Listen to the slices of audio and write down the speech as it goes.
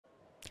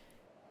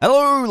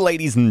Hello,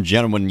 ladies and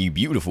gentlemen, you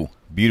beautiful,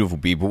 beautiful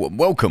people.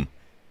 Welcome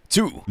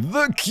to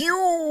the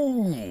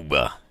Cube,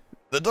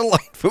 the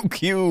delightful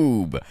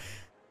Cube.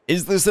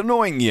 Is this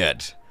annoying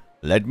yet?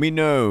 Let me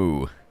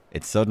know.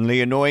 It's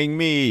suddenly annoying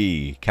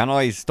me. Can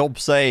I stop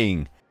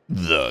saying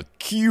the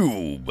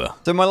Cube?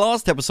 So in my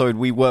last episode,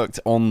 we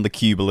worked on the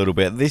Cube a little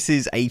bit. This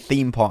is a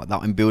theme park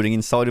that I'm building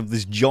inside of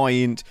this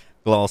giant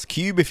glass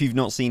cube. If you've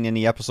not seen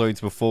any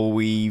episodes before,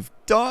 we've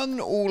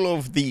done all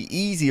of the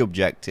easy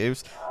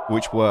objectives,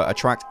 which were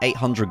attract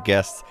 800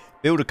 guests,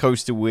 build a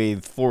coaster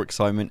with 4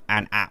 excitement,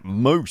 and at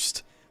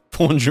most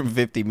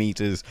 450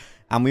 meters.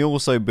 And we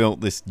also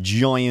built this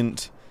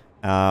giant,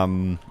 evidence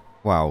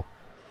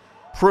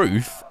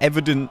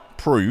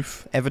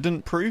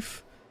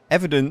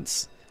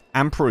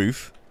and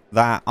proof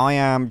that I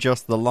am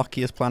just the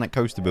luckiest planet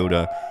coaster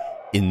builder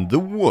in the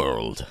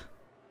world.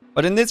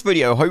 But in this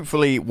video,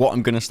 hopefully what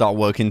I'm going to start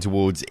working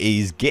towards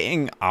is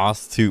getting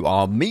us to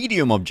our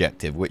medium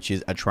objective, which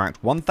is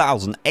attract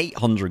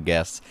 1,800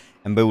 guests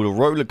and build a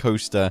roller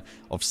coaster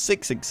of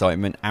 6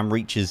 excitement and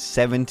reaches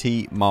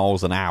 70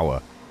 miles an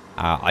hour.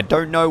 I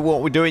don't know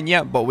what we're doing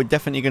yet, but we're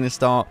definitely going to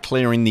start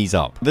clearing these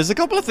up. There's a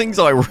couple of things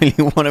I really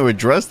want to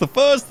address. The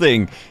first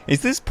thing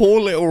is this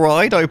poor little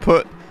ride I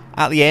put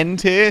at the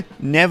end here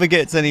never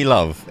gets any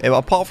love.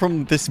 Apart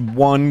from this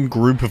one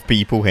group of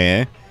people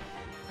here.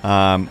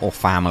 Or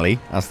family,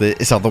 as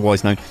it's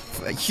otherwise known.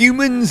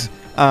 Humans,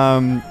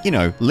 you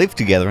know, live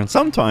together, and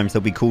sometimes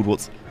they'll be called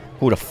what's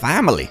called a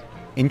family.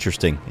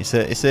 Interesting.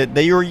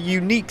 They are a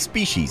unique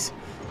species.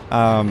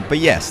 But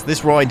yes,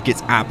 this ride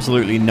gets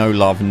absolutely no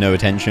love and no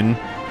attention,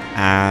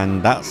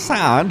 and that's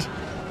sad.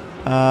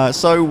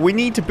 So we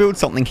need to build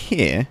something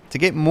here to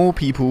get more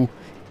people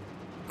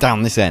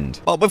down this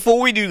end. But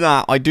before we do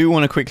that, I do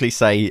want to quickly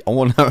say I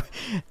want to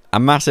a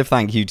massive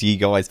thank you to you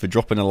guys for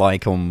dropping a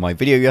like on my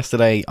video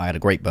yesterday. I had a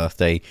great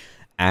birthday.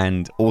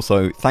 And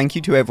also thank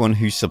you to everyone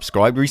who's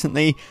subscribed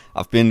recently.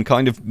 I've been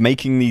kind of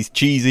making these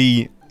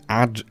cheesy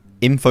ad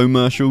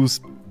infomercials,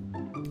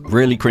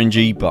 really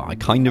cringy, but I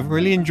kind of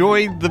really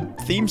enjoy the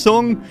theme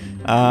song.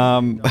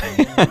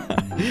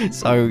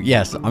 So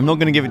yes, I'm not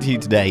going to give it to you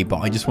today,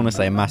 but I just want to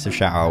say a massive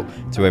shout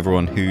out to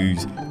everyone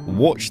who's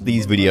watched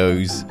these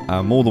videos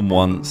more than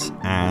once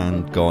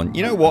and gone,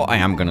 you know what, I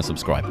am going to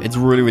subscribe. It's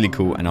really, really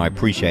cool, and I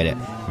appreciate it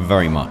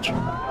very much.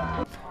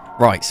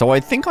 Right, so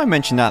I think I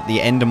mentioned at the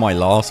end of my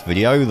last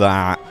video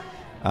that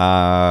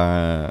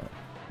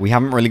we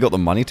haven't really got the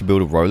money to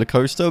build a roller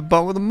coaster,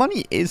 but the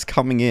money is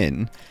coming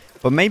in.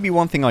 But maybe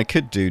one thing I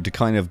could do to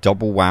kind of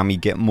double whammy,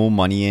 get more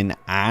money in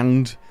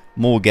and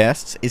more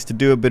guests, is to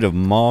do a bit of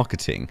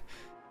marketing.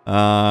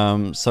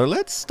 So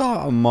let's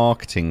start a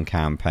marketing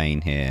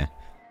campaign here.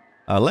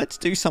 Let's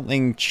do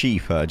something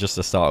cheaper just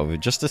to start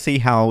with, just to see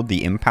how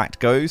the impact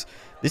goes.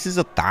 This is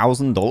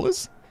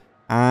 $1,000,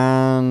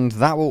 and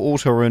that will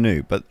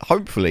auto-renew, but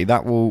hopefully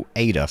that will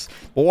aid us.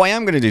 But what I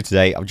am going to do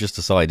today, I've just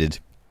decided,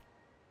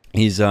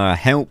 is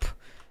help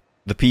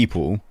the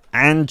people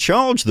and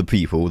charge the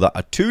people that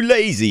are too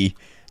lazy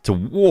to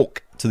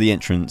walk to the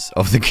entrance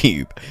of the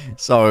cube.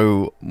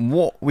 So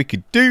what we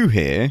could do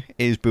here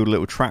is build a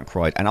little track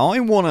ride, and I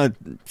want a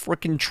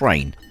freaking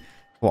train.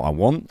 What I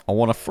want a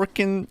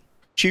freaking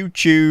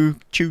choo-choo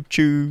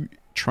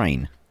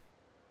train.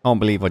 Can't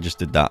believe I just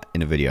did that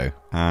in a video,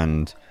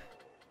 and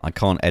I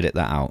can't edit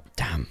that out.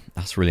 Damn,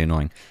 that's really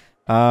annoying.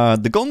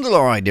 The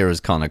gondola idea is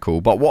kind of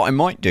cool, but what I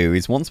might do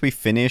is once we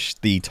finish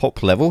the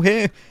top level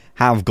here,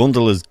 have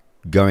gondolas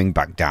going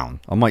back down.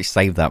 I might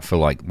save that for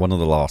like one of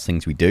the last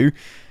things we do.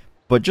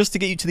 But just to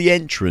get you to the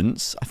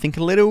entrance, I think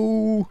a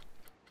little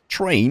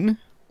train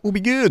will be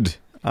good.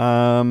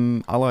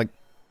 I like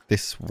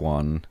this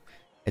one.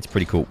 It's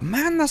pretty cool.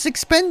 Man, that's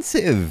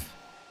expensive.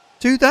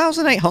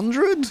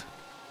 2,800?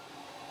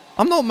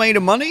 I'm not made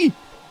of money.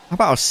 How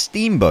about a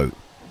steamboat?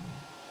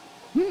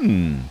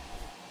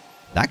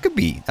 That could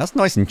be. That's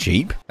nice and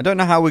cheap. I don't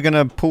know how we're going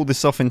to pull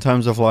this off in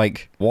terms of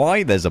like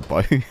why there's a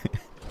boat.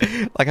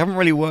 Like, I haven't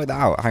really worked that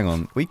out. Hang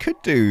on. We could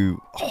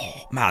do...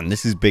 Oh, man,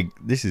 this is big.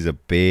 This is a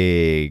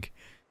big...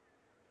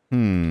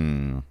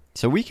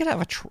 So we could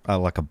have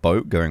like a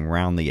boat going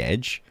around the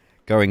edge,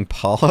 going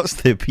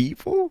past the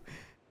people.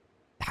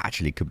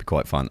 Actually, could be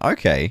quite fun.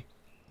 Okay.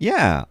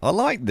 Yeah, I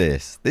like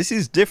this. This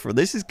is different.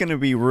 This is going to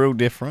be real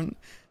different.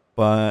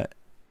 But,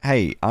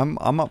 hey, I'm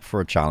up for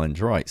a challenge.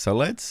 Right, so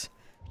let's...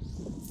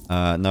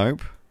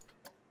 Nope.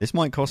 This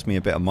might cost me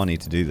a bit of money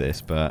to do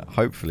this, but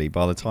hopefully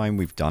by the time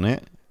we've done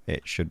it,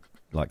 it should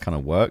like kind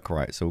of work.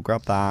 Right, so we'll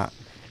grab that,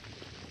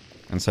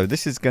 and so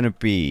this is going to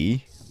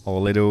be our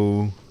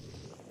little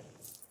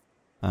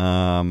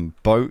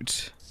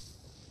boat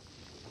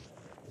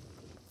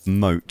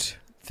moat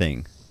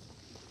thing.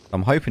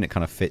 I'm hoping it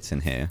kind of fits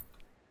in here,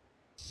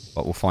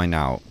 but we'll find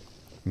out.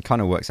 It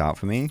kind of works out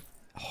for me.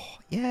 Oh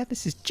yeah,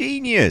 this is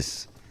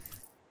genius.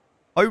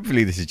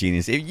 Hopefully this is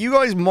genius. If you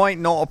guys might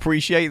not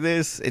appreciate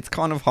this, it's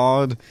kind of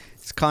hard.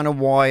 It's kind of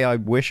why I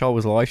wish I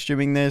was live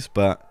streaming this,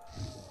 but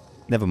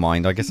Never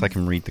mind, I guess I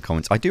can read the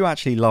comments. I do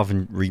actually love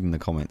reading the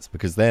comments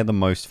because they're the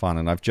most fun,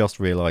 and I've just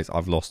realised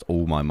I've lost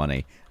all my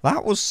money.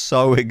 That was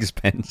so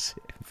expensive.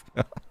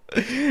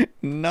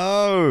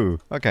 No!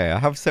 Okay, I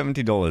have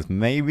 $70.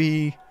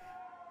 Maybe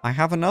I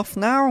have enough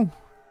now?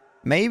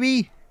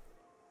 Maybe?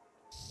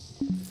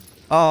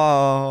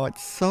 Oh,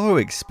 it's so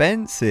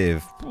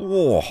expensive.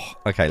 Whoa.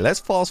 Okay,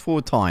 let's fast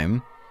forward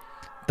time.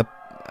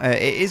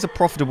 It is a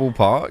profitable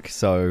park,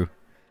 so...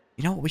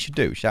 You know what we should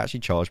do? We should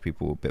actually charge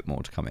people a bit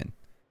more to come in.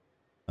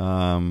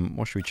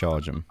 What should we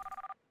charge them?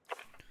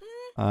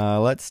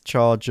 Let's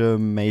charge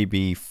them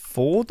maybe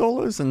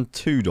 $4 and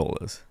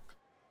 $2.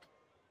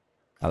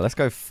 Let's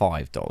go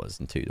 $5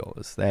 and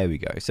 $2. There we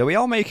go. So we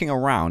are making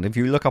around, if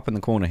you look up in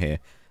the corner here,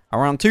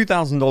 around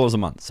 $2,000 a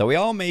month. So we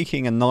are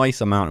making a nice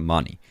amount of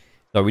money.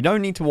 So we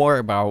don't need to worry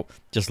about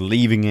just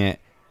leaving it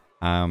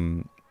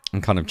and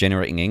kind of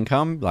generating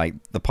income. Like,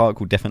 the park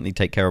will definitely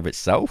take care of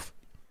itself.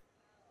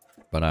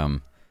 But,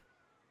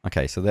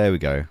 okay, so there we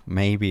go.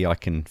 Maybe I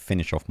can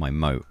finish off my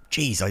moat.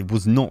 Jeez, I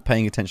was not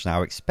paying attention to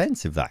how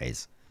expensive that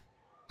is.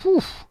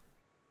 Whew.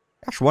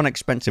 That's one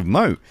expensive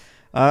moat.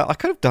 I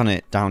could have done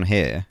it down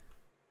here.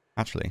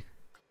 Actually,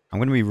 I'm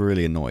going to be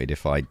really annoyed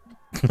if I...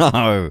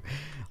 No,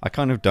 I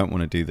kind of don't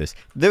want to do this.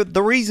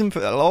 The reason for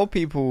a lot of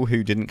people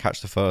who didn't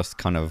catch the first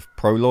kind of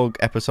prologue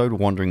episode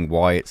wondering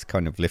why it's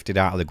kind of lifted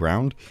out of the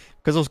ground.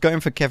 Because I was going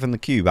for Kevin the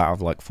Cube out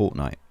of like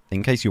Fortnite.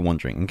 In case you're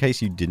wondering. In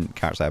case you didn't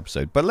catch that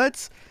episode. But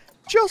let's...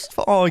 Just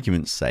for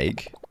argument's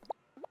sake,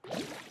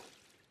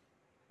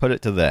 put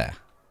it to there.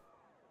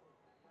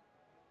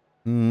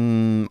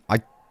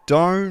 I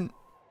don't...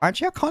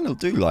 Actually, I kind of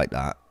do like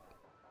that.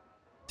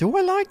 Do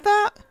I like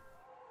that?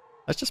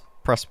 Let's just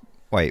press...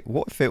 Wait,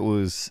 what if it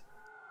was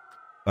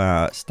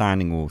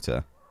standing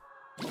water?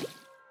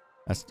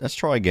 Let's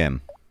try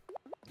again.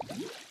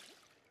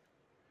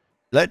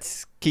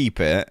 Let's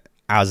keep it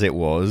as it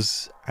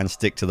was and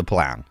stick to the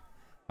plan.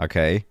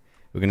 Okay?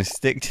 We're going to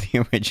stick to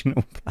the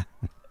original plan.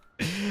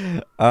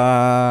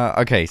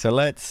 Okay, so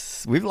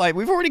we've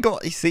already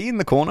got, you see in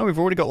the corner, we've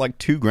already got like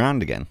 $2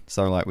 grand again.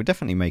 So like, we're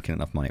definitely making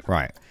enough money.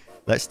 Right,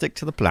 let's stick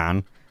to the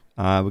plan.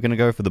 We're gonna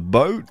go for the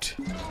boat.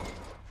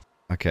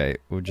 Okay,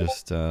 we'll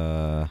just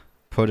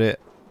put it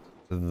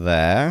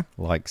there,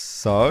 like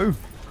so.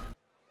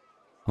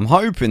 I'm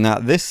hoping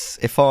that this,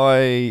 if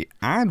I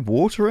add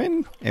water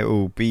in, it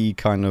will be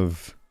kind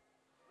of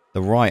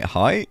the right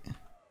height.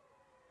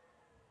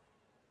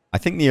 I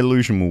think the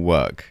illusion will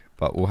work.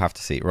 But we'll have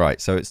to see. Right,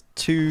 so it's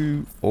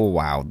 2... Oh,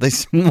 wow.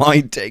 This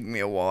might take me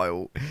a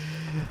while.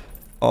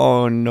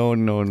 Oh, no,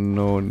 no,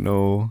 no,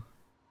 no.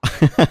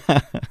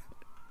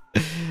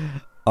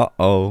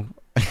 Uh-oh.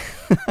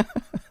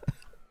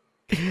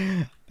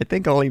 I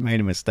think Ollie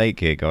made a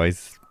mistake here,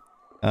 guys.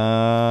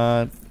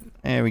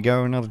 There we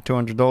go. Another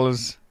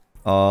 $200.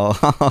 Oh,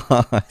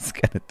 it's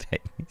going to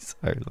take me so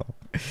long.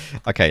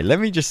 Okay, let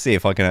me just see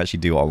if I can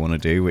actually do what I want to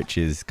do, which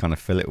is kind of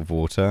fill it with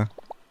water.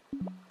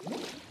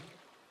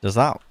 Does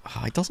that...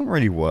 Oh, it doesn't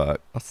really work.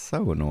 That's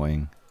so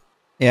annoying.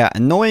 Yeah,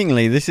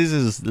 annoyingly, this is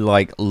as,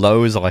 like,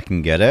 low as I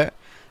can get it.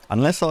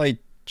 Unless I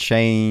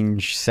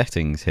change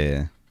settings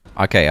here.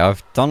 Okay,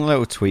 I've done a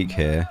little tweak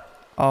here.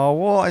 Oh,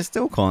 what? I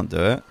still can't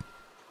do it.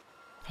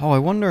 Oh, I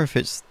wonder if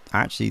it's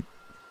actually...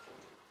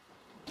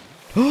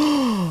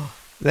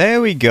 There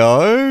we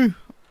go!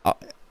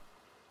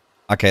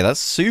 Okay,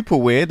 that's super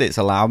weird. It's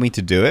allowed me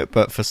to do it,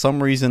 but for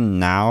some reason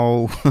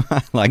now,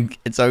 like,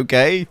 it's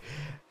okay.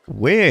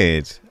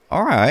 Weird.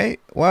 Alright,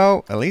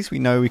 well, at least we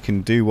know we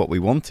can do what we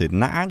wanted.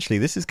 And that actually,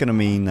 this is going to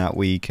mean that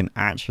we can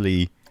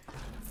actually...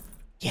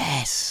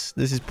 Yes!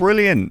 This is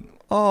brilliant!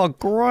 Oh,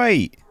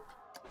 great!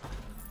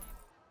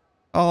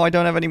 Oh, I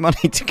don't have any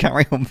money to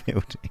carry on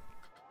building.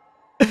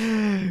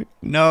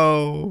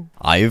 No!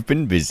 I've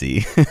been busy.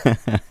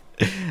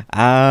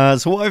 So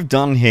what I've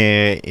done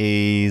here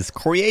is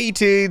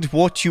created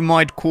what you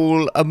might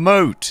call a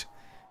moat.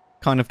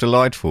 Kind of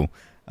delightful.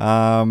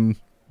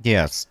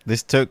 Yes,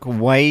 this took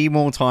way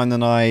more time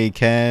than I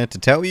care to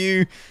tell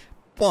you,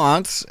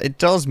 but it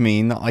does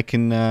mean that I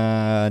can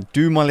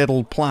do my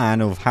little plan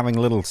of having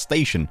a little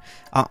station.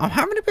 I'm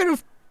having a bit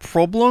of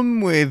problem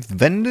with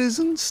vendors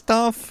and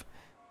stuff.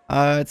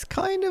 It's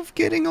kind of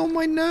getting on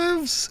my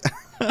nerves.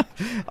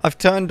 I've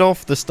turned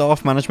off the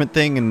staff management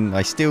thing and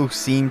I still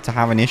seem to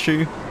have an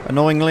issue,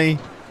 annoyingly.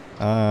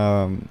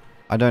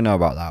 I don't know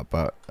about that,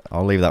 but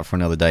I'll leave that for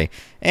another day.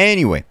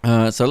 Anyway,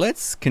 so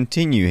let's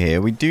continue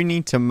here. We do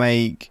need to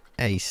make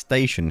a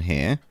station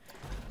here.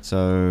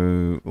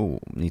 So, oh,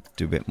 need to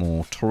do a bit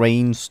more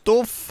terrain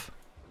stuff.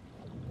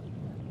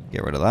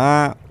 Get rid of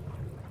that.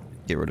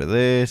 Get rid of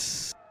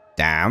this.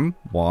 Damn,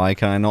 why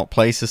can I not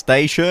place a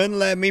station?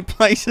 Let me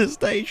place a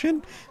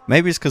station.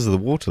 Maybe it's because of the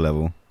water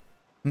level.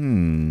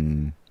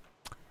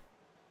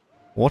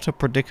 What a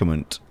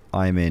predicament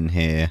I'm in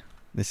here.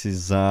 This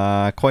is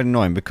quite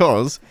annoying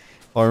because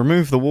if I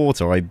remove the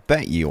water, I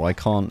bet you I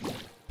can't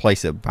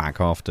place it back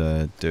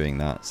after doing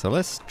that. So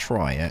let's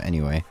try it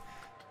anyway.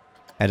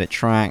 Edit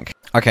track.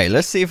 Okay,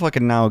 let's see if I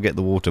can now get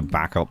the water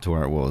back up to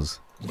where it was.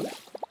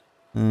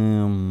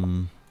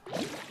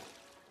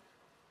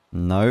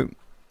 No.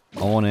 I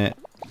want it.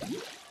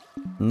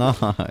 No,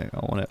 I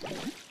want it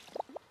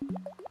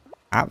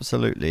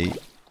absolutely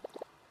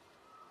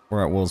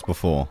where it was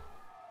before.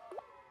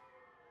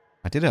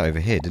 I did it over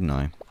here, didn't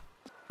I?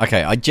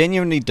 Okay, I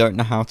genuinely don't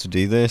know how to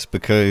do this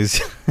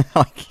because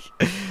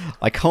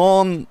I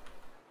can't.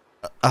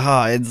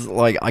 It's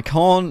like I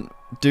can't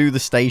do the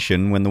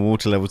station when the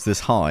water level's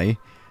this high,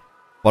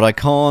 but I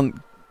can't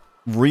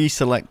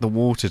reselect the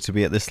water to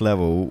be at this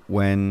level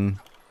when,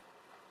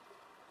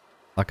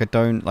 like, I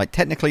don't, like,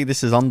 technically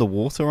this is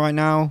underwater right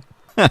now.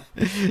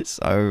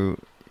 So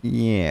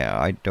yeah,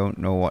 I don't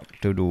know what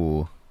to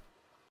do.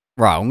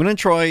 Right, I'm gonna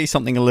try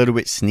something a little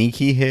bit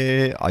sneaky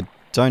here. I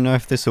don't know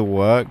if this will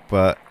work,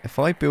 but if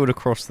I build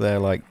across there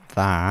like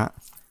that,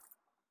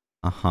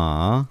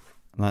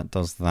 that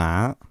does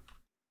that.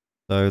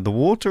 So the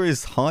water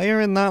is higher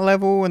in that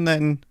level, and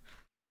then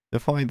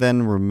if I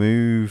then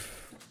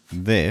remove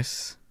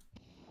this,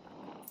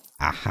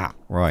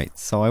 right.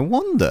 So I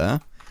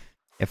wonder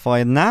if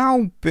I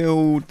now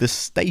build the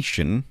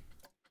station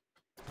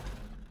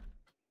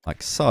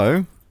like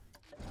so,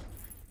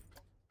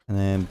 and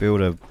then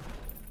build a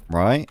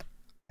right,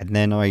 and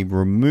then I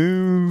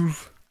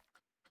remove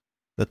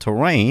the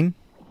terrain.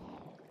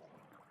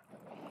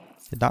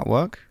 Did that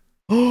work?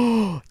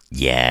 Oh,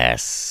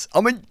 yes!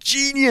 I'm a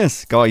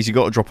genius! Guys, you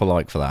got to drop a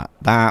like for that.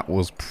 That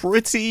was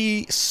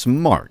pretty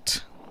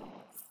smart.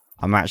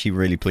 I'm actually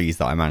really pleased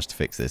that I managed to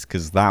fix this,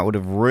 because that would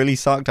have really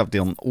sucked. I've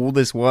done all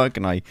this work,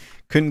 and I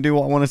couldn't do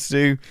what I wanted to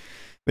do.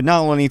 But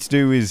now all I need to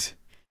do is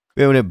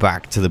build it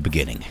back to the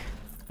beginning.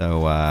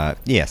 So,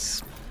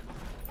 yes.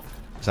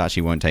 This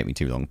actually won't take me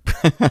too long.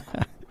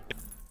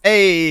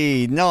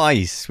 Hey,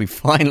 nice! We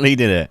finally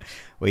did it.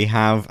 We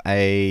have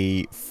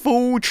a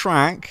full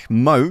track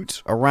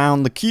moat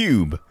around the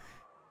cube,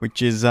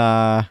 which is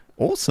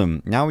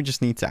awesome. Now we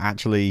just need to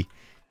actually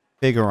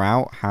figure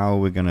out how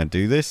we're going to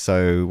do this.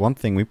 So one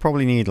thing, we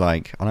probably need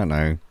like, I don't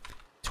know,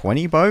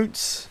 20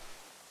 boats?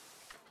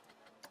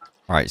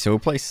 Alright, so we'll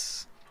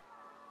place...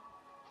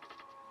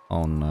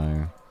 Oh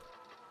no.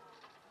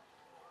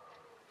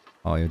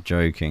 Oh, you're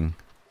joking.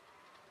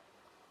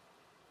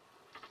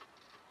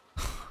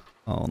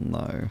 Oh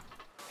no.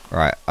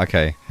 Right,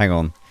 okay, hang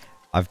on.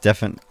 I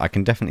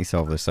can definitely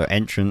solve this. So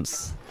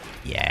entrance,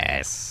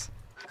 yes.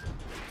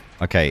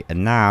 Okay,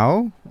 and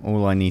now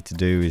all I need to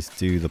do is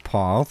do the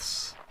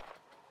paths.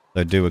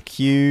 So do a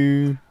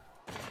queue.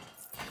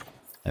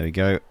 There we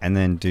go, and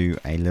then do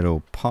a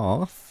little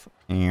path.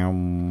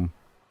 Oh,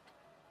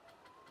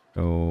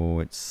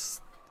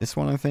 it's this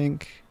one, I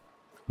think.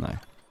 No,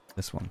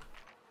 this one.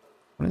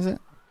 What is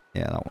it?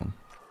 Yeah, that one.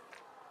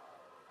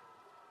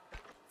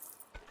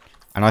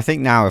 And I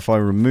think now if I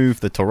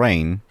remove the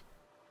terrain...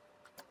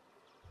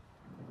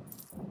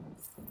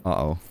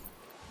 Uh-oh.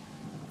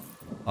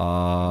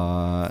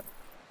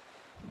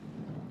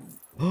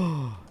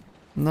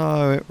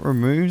 No, it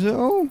removes it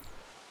all?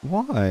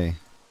 Why?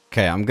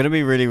 Okay, I'm going to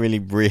be really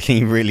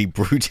brutally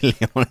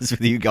honest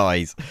with you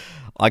guys.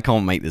 I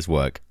can't make this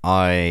work.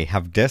 I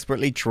have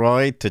desperately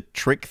tried to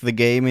trick the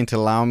game into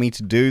allowing me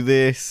to do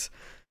this.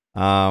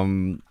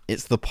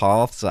 It's the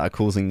paths that are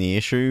causing the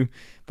issue.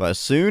 But as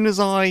soon as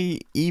I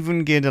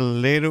even get a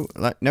little...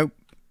 like, nope.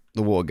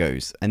 The water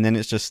goes. And then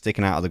it's just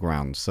sticking out of the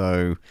ground.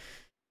 So...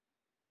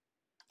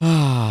 Yep,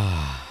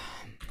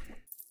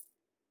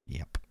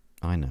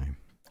 I know.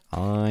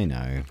 I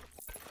know.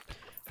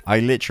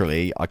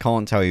 I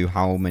can't tell you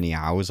how many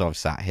hours I've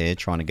sat here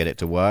trying to get it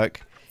to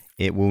work.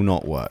 It will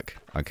not work.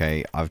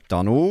 Okay, I've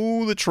done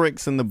all the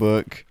tricks in the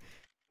book.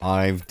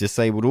 I've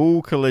disabled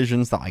all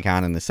collisions that I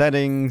can in the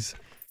settings.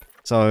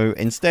 So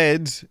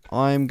instead,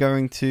 I'm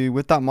going to,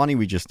 with that money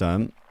we just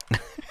earned,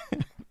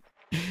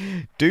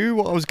 do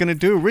what I was going to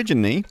do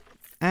originally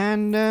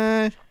and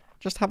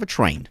just have a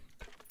train.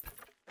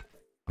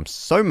 I'm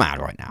so mad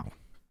right now.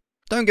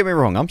 Don't get me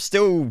wrong, I'm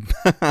still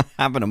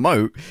having a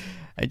moat.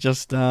 It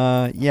just,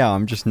 yeah,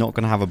 I'm just not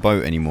going to have a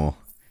boat anymore.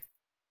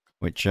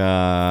 Which,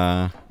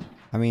 I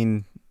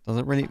mean, does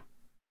it really...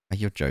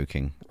 You're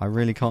joking. I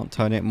really can't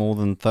turn it more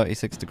than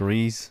 36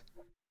 degrees.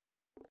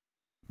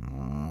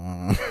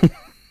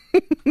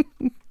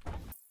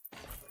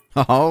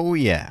 Oh,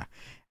 yeah.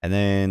 And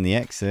then the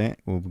exit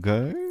will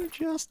go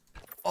just...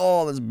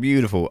 Oh, that's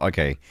beautiful.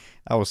 Okay,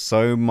 that was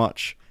so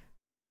much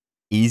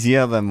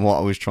easier than what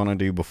I was trying to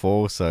do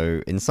before.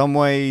 So in some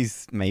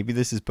ways, maybe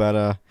this is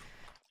better.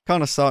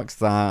 Kind of sucks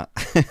that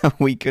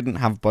we couldn't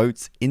have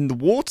boats in the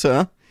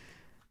water,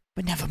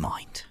 but never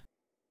mind.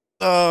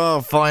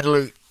 Oh,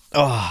 finally.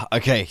 Oh,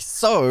 okay.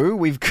 So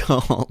we've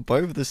got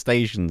both the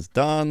stations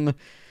done.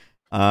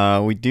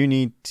 We do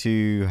need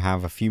to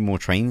have a few more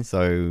trains,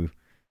 so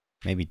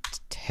maybe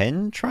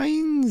 10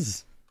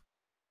 trains?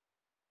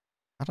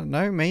 I don't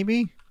know,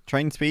 maybe.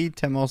 Train speed,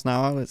 10 miles an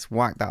hour. Let's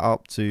whack that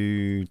up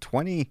to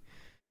 20.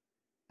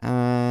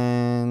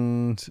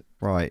 And,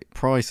 right,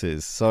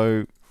 prices.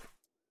 So,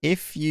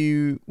 if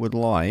you would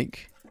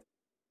like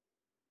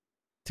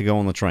to go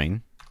on the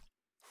train,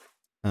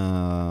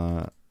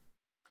 here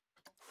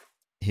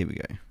we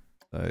go.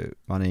 So,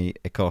 money,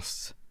 it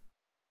costs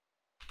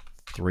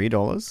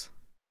 $3.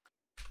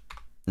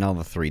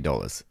 Another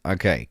 $3.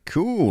 Okay,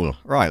 cool.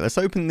 Right, let's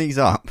open these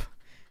up.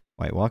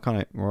 Wait, why can't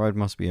it? Ride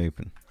must be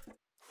open.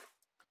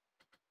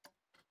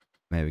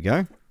 There we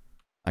go.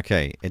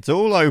 Okay, it's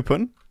all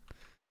open.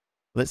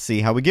 Let's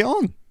see how we get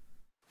on.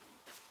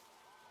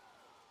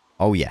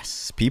 Oh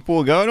yes, people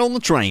are going on the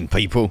train,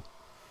 people.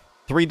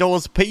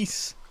 $3 a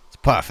piece. It's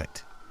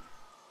perfect.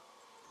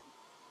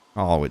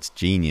 Oh, it's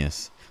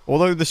genius.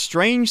 Although the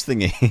strange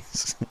thing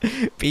is,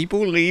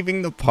 people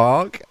leaving the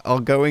park are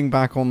going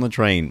back on the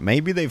train.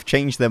 Maybe they've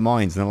changed their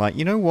minds and they're like,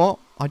 you know what?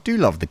 I do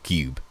love the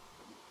cube.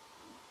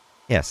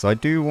 Yes, I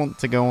do want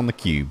to go on the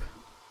cube.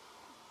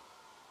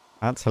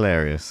 That's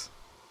hilarious.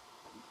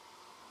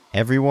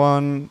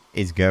 Everyone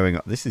is going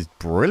up. This is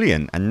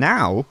brilliant. And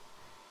now,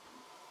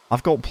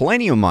 I've got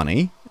plenty of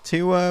money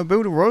to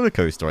build a roller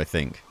coaster, I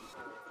think.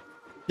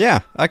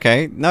 Yeah,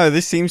 okay. No,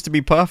 this seems to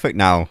be perfect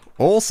now.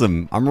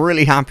 Awesome. I'm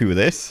really happy with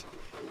this.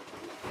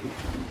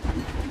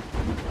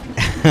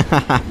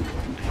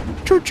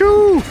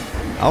 Choo-choo!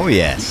 Oh,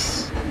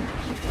 yes.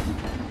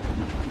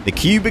 The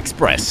Cube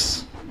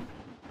Express.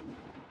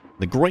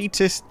 The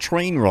greatest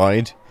train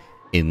ride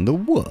in the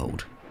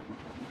world.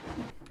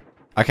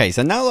 Okay,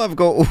 so now that I've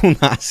got all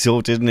that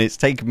sorted and it's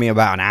taken me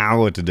about an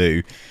hour to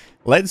do,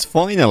 let's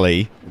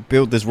finally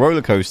build this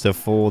roller coaster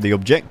for the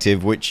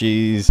objective, which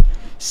is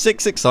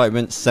 6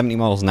 excitement, 70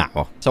 miles an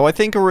hour. So I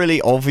think a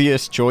really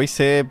obvious choice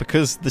here,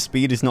 because the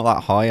speed is not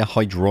that high, a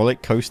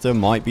hydraulic coaster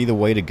might be the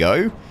way to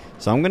go.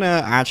 So I'm going to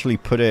actually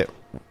put it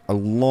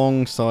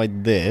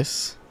alongside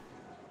this.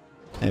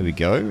 There we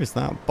go. Is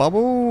that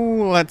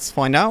bubble? Let's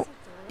find out.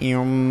 A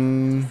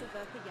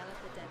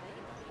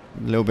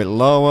little bit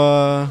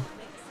lower.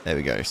 There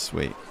we go.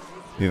 Sweet.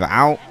 Move it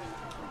out.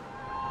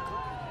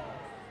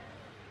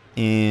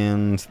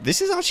 And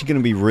this is actually going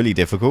to be really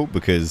difficult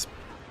because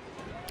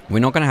we're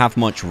not going to have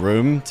much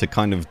room to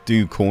kind of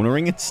do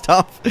cornering and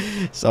stuff.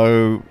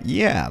 So,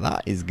 yeah,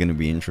 that is going to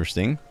be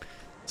interesting.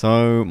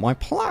 So, my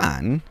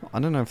plan, I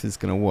don't know if this is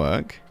going to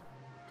work,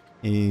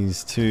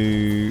 is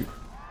to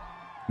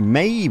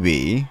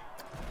maybe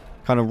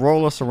kind of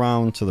roll us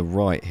around to the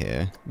right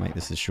here. Make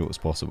this as short as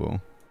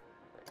possible.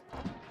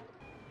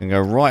 And go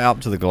right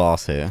up to the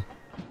glass here.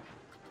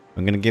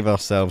 I'm going to give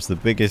ourselves the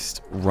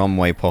biggest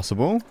runway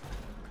possible.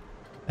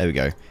 There we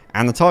go.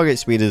 And the target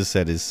speed, as I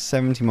said, is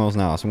 70 miles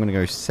an hour. So I'm going to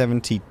go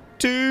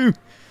 72.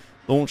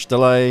 Launch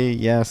delay.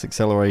 Yes,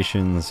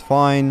 acceleration's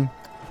fine.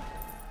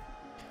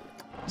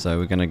 So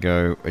we're going to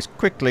go as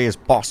quickly as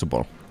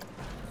possible.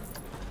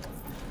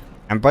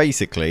 And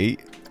basically,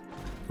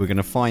 we're going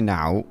to find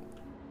out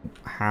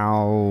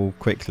how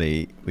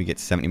quickly we get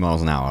to 70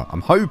 miles an hour.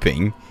 I'm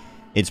hoping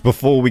it's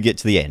before we get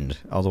to the end.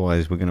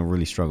 Otherwise, we're going to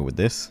really struggle with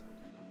this.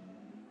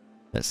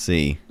 Let's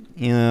see.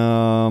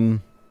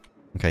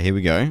 Okay, here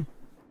we go.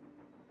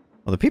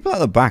 Well, the people at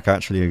the back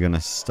actually are going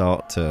to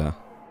start to...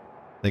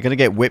 They're going to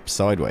get whipped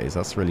sideways.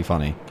 That's really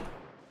funny.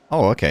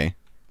 Oh, okay.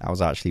 That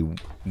was actually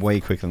way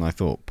quicker than I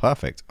thought.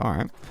 Perfect.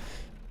 Alright.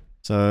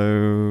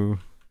 So...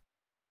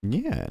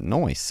 Yeah,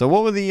 nice. So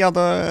what were the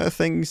other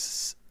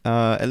things?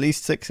 At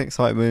least 6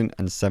 excitement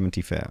and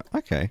 70 fear.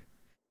 Okay.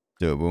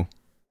 Doable.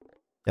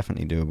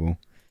 Definitely doable.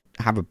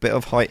 Have a bit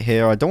of height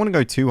here. I don't want to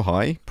go too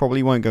high.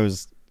 Probably won't go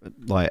as,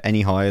 like,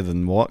 any higher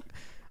than what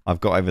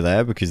I've got over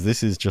there, because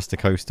this is just a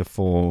coaster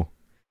for...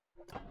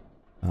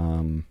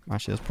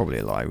 Actually, that's probably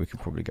a lie. We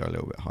could probably go a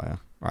little bit higher.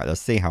 Alright, let's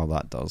see how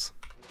that does.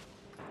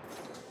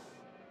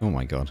 Oh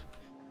my god.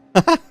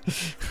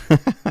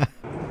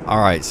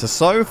 Alright,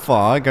 so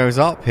far it goes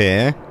up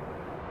here.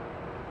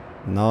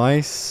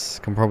 Nice.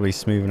 Can probably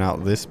smoothen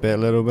out this bit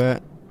a little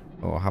bit.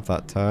 Or have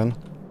that turn.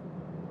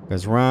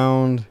 Goes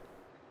round.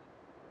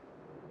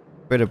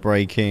 Bit of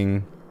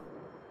braking.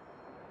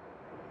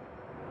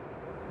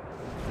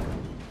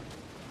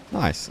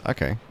 Nice.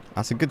 Okay.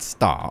 That's a good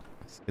start.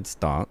 That's a good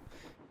start.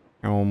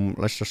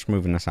 Let's just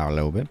smoothen this out a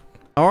little bit.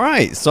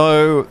 Alright,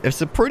 so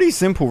it's a pretty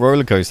simple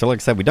roller coaster. Like I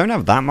said, we don't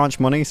have that much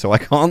money, so I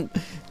can't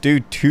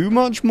do too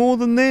much more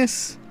than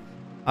this.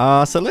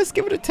 So let's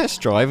give it a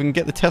test drive and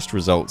get the test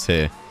results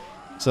here.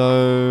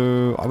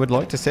 So I would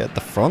like to sit at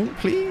the front,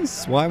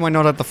 please. Why am I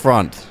not at the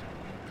front?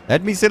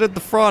 Let me sit at the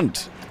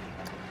front.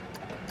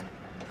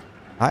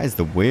 That is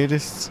the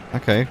weirdest.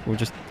 Okay, we'll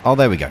just... Oh,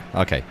 there we go.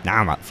 Okay, now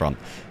I'm at the front.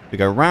 We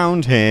go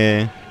round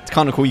here. It's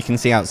kind of cool. You can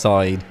see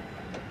outside.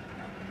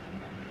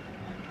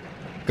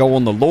 Go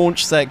on the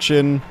launch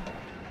section.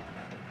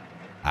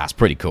 That's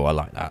pretty cool. I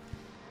like that.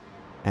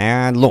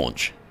 And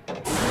launch.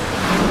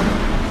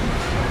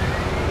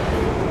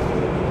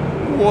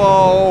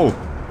 Whoa.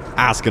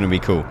 That's going to be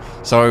cool.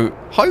 So,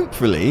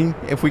 hopefully,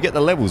 if we get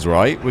the levels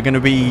right, we're going to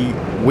be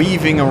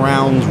weaving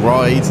around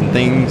rides and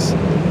things.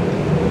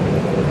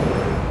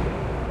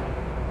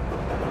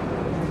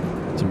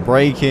 Some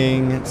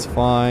braking. It's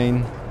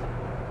fine.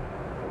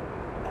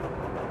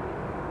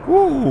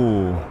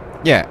 Woo.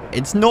 Yeah,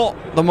 it's not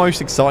the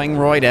most exciting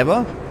ride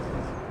ever.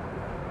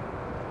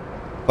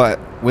 But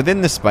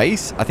within the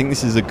space, I think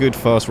this is a good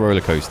first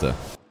roller coaster.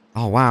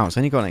 Oh, wow. It's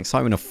only got an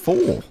excitement of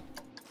 4.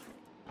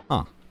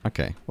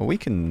 Okay, well we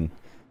can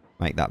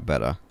make that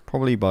better.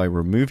 Probably by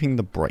removing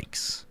the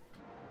brakes.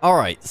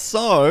 Alright,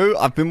 so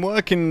I've been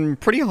working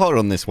pretty hard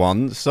on this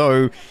one.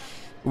 So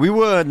we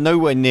were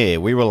nowhere near.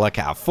 We were like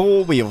at a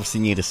 4. We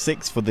obviously need a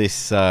 6 for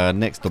this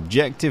next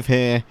objective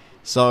here.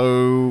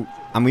 So,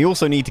 and we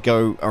also need to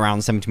go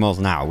around 70 miles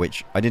an hour,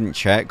 which I didn't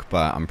check,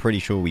 but I'm pretty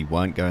sure we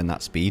weren't going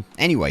that speed.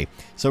 Anyway,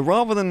 so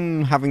rather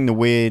than having the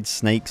weird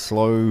snake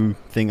slow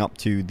thing up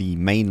to the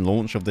main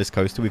launch of this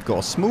coaster, we've got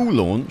a small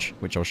launch,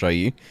 which I'll show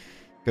you.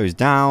 Goes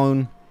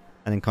down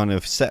and then kind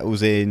of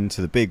settles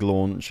into the big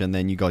launch, and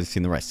then you guys have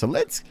seen the rest. So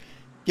let's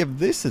give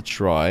this a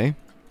try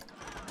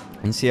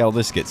and see how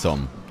this gets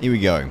on. Here we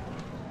go.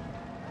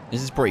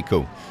 This is pretty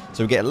cool.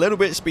 So we get a little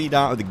bit of speed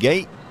out of the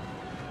gate.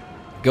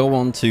 Go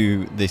on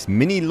to this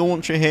mini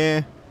launcher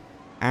here.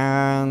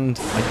 And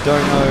I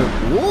don't know.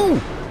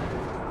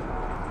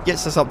 Whoa!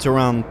 Gets us up to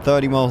around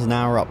 30 miles an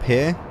hour up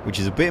here, which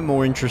is a bit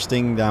more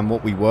interesting than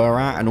what we were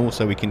at. And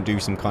also we can do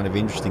some kind of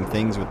interesting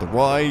things with the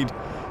ride.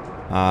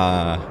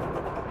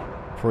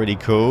 Pretty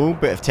cool.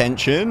 Bit of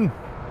tension.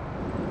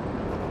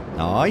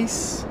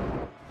 Nice.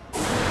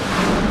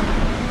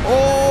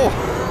 Oh!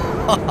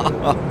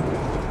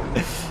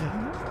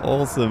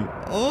 Awesome.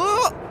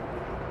 Oh!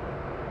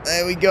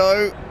 There we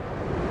go.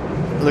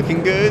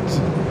 Looking good.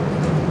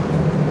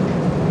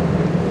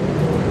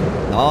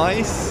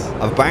 Nice.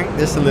 I've banked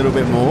this a little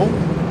bit more.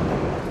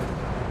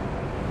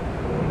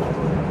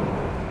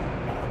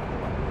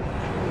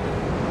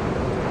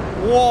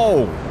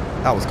 Whoa!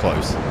 That was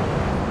close.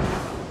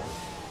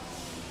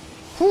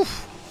 Whew.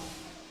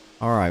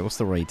 Alright, what's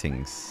the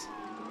ratings?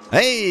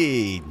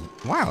 Hey!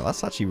 Wow,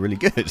 that's actually really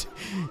good.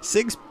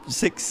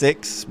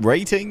 6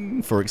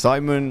 rating for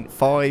excitement,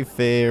 5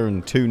 fear,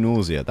 and 2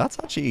 nausea. That's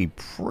actually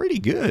pretty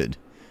good.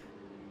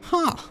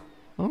 Huh.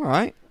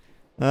 Alright.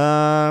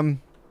 There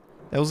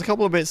was a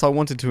couple of bits I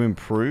wanted to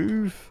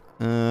improve.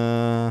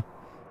 I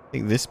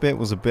think this bit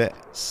was a bit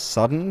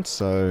sudden,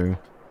 so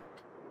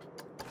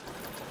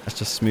let's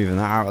just smoothen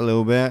that out a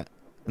little bit.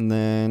 And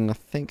then I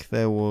think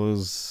there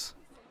was...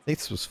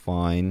 this was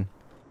fine.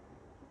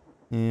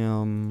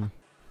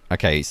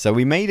 Okay, so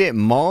we made it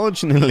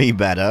marginally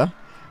better,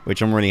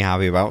 which I'm really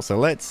happy about. So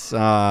let's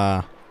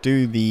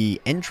do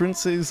the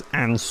entrances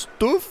and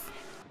stuff.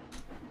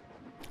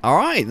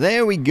 Alright,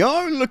 there we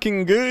go.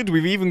 Looking good.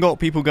 We've even got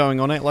people going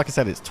on it. Like I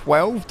said, it's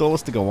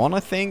 $12 to go on, I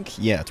think.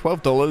 Yeah,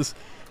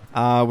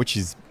 $12, which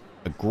is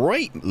a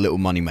great little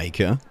money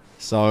maker.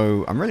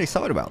 So I'm really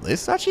excited about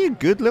this. It's actually a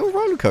good little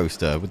roller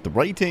coaster with the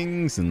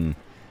ratings and...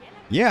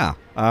 yeah,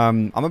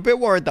 I'm a bit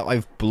worried that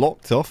I've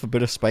blocked off a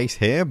bit of space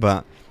here,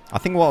 but I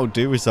think what I'll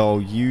do is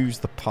I'll use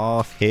the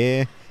path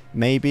here,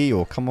 maybe,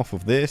 or come off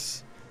of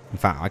this. In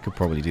fact, I could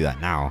probably do that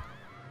now.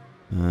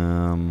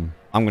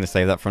 I'm going to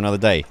save that for another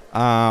day.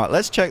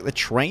 Let's check the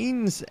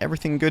trains.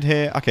 Everything good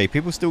here? Okay,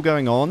 people still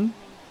going on.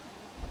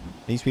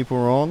 These people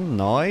are on.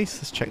 Nice.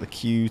 Let's check the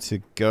queue to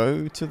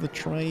go to the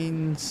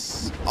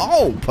trains.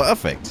 Oh,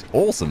 perfect.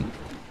 Awesome.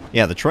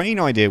 Yeah, the train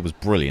idea was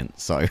brilliant,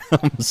 so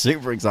I'm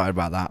super excited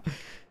about that.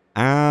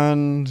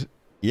 And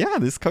yeah,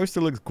 this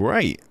coaster looks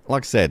great.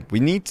 Like I said, we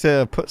need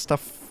to put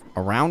stuff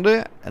around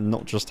it and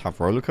not just have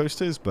roller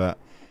coasters, but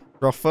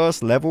for our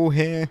first level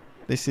here,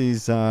 this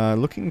is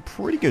looking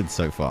pretty good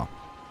so far.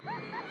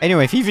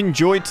 Anyway, if you've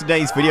enjoyed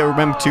today's video,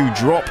 remember to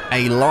drop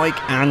a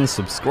like and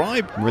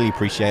subscribe. Really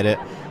appreciate it.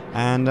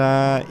 And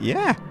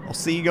yeah, I'll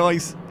see you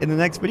guys in the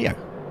next video.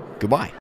 Goodbye.